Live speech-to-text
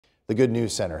The Good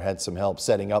News Center had some help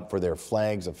setting up for their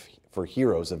Flags for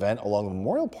Heroes event along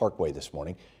Memorial Parkway this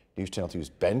morning. News Channel 2's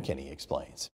Ben Kinney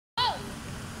explains.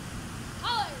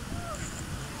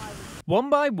 One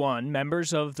by one,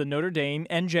 members of the Notre Dame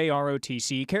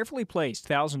NJROTC carefully placed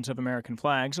thousands of American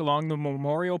flags along the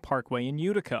Memorial Parkway in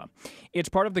Utica. It's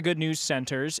part of the Good News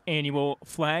Center's annual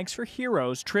Flags for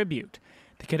Heroes tribute.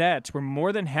 The cadets were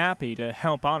more than happy to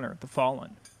help honor the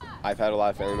fallen. I've had a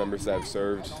lot of family members that have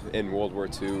served in World War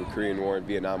II, Korean War, and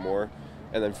Vietnam War.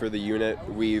 And then for the unit,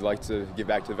 we like to give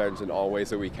back to the veterans in all ways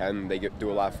that we can. They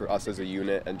do a lot for us as a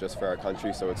unit and just for our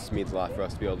country, so it means a lot for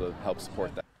us to be able to help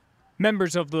support that.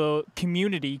 Members of the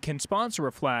community can sponsor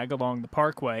a flag along the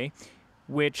parkway,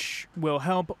 which will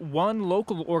help one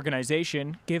local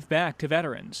organization give back to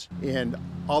veterans. And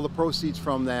all the proceeds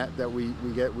from that we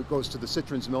get goes to the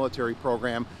Citrons military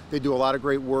program. They do a lot of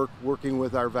great work working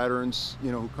with our veterans,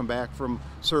 who come back from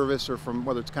service or from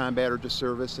whether it's combat or just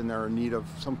service, and they're in need of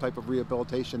some type of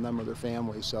rehabilitation, them or their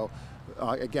families. So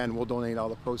again, we'll donate all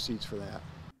the proceeds for that.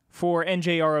 For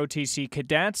NJROTC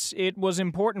cadets, it was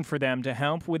important for them to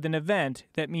help with an event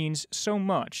that means so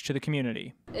much to the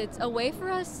community. It's a way for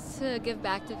us to give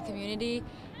back to the community.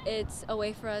 It's a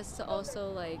way for us to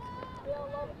also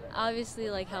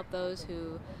obviously help those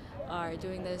who are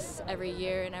doing this every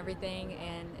year and everything,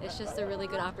 and it's just a really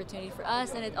good opportunity for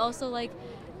us, and it also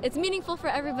it's meaningful for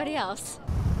everybody else.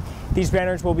 These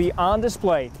banners will be on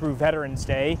display through Veterans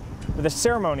Day with a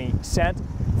ceremony set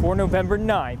for November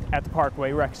 9th at the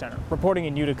Parkway Rec Center. Reporting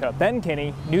in Utica, Ben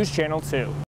Kinney, News Channel 2.